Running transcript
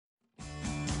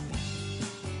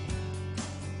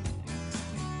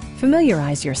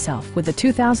Familiarize yourself with the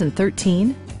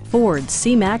 2013 Ford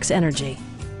C-Max Energi.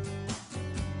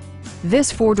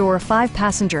 This four-door,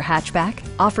 five-passenger hatchback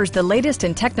offers the latest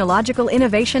in technological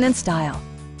innovation and style.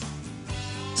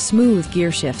 Smooth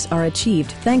gear shifts are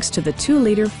achieved thanks to the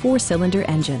 2-liter four-cylinder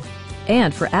engine.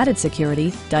 And for added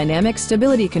security, dynamic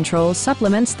stability control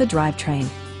supplements the drivetrain.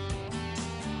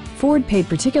 Ford paid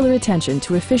particular attention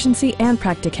to efficiency and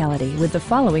practicality with the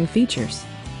following features: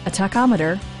 a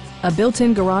tachometer, a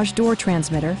built-in garage door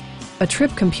transmitter, a trip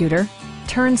computer,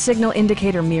 turn signal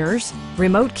indicator mirrors,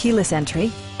 remote keyless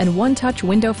entry, and one-touch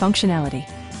window functionality.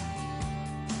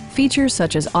 Features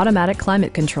such as automatic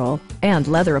climate control and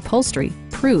leather upholstery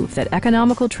prove that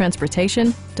economical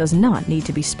transportation does not need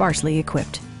to be sparsely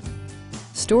equipped.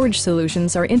 Storage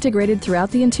solutions are integrated throughout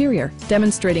the interior,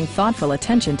 demonstrating thoughtful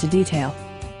attention to detail.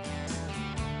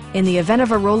 In the event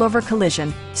of a rollover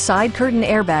collision, side curtain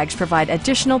airbags provide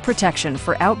additional protection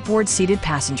for outboard seated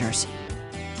passengers.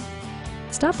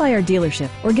 Stop by our dealership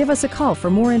or give us a call for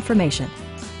more information.